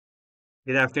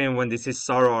Good afternoon, everyone. This is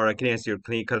Saro Arakelians, your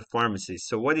clinical pharmacist.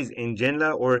 So, what is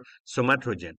NGENLA or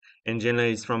somatrogen?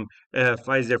 NGENLA is from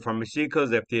Pfizer Pharmaceuticals,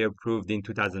 FDA approved in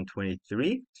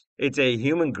 2023. It's a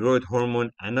human growth hormone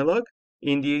analog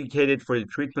indicated for the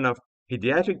treatment of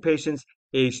pediatric patients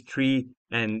age 3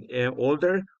 and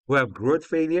older who have growth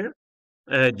failure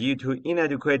due to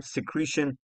inadequate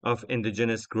secretion of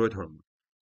endogenous growth hormone.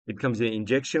 It comes in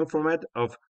injection format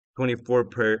of 24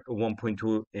 per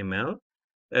 1.2 ml,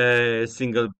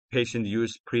 single patient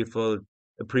use prefilled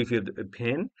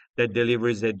pen that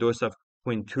delivers a dose of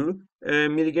zero point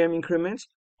 0.2 milligram increments.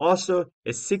 Also,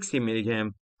 a 60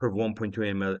 milligram per 1.2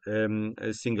 ml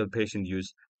a single patient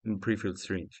use prefilled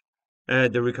syringe.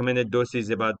 The recommended dose is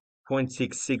about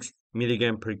 0.66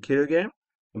 milligram per kilogram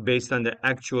based on the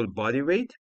actual body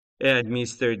weight,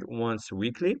 administered once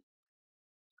weekly.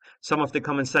 Some of the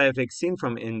common side effects seen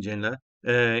from NGENLA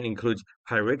includes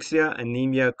pyrexia,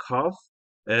 anemia, cough,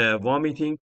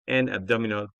 vomiting, and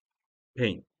abdominal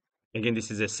pain. Again,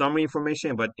 this is a summary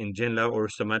information about NGENLA or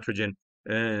somatrogen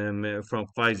from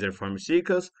Pfizer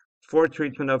Pharmaceuticals for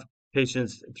treatment of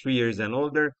patients 3 years and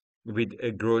older with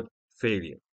a growth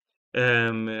failure.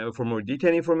 For more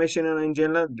detailed information on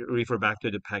NGENLA, refer back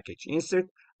to the package insert,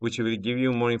 which will give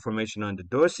you more information on the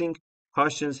dosing,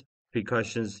 cautions,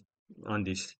 precautions on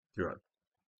this drug.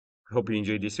 Hope you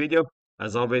enjoyed this video.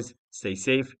 As always, stay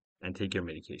safe and take your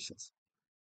medications.